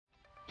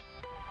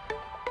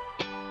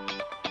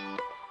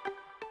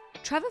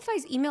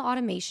Travefy's email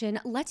automation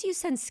lets you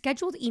send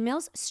scheduled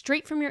emails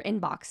straight from your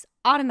inbox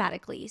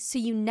automatically so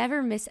you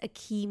never miss a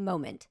key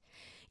moment.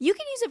 You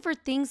can use it for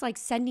things like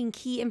sending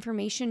key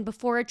information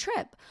before a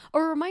trip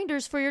or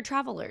reminders for your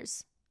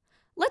travelers.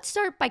 Let's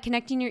start by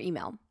connecting your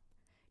email.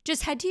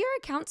 Just head to your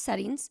account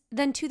settings,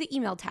 then to the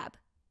email tab.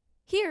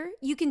 Here,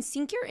 you can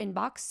sync your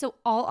inbox so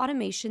all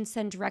automations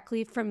send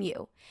directly from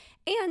you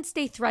and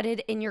stay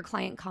threaded in your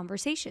client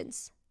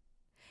conversations.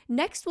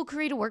 Next, we'll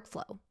create a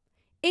workflow.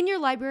 In your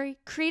library,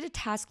 create a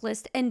task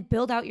list and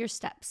build out your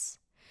steps.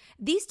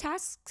 These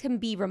tasks can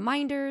be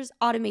reminders,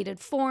 automated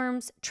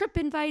forms, trip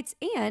invites,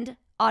 and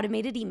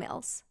automated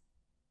emails.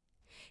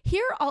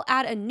 Here, I'll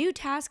add a new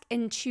task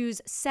and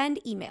choose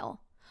Send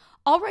Email.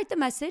 I'll write the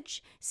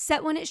message,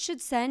 set when it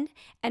should send,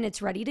 and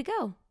it's ready to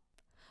go.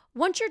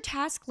 Once your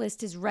task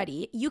list is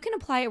ready, you can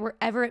apply it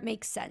wherever it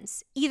makes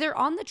sense, either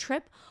on the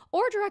trip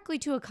or directly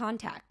to a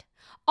contact.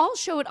 I'll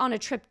show it on a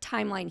trip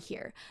timeline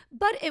here,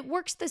 but it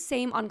works the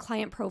same on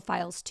client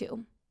profiles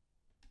too.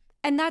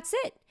 And that's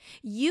it.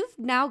 You've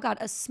now got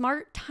a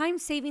smart,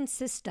 time-saving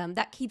system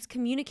that keeps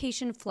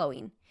communication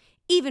flowing,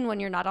 even when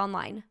you're not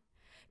online.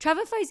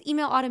 Travefy's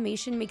email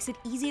automation makes it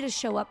easy to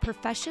show up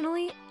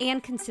professionally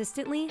and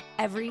consistently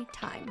every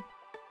time.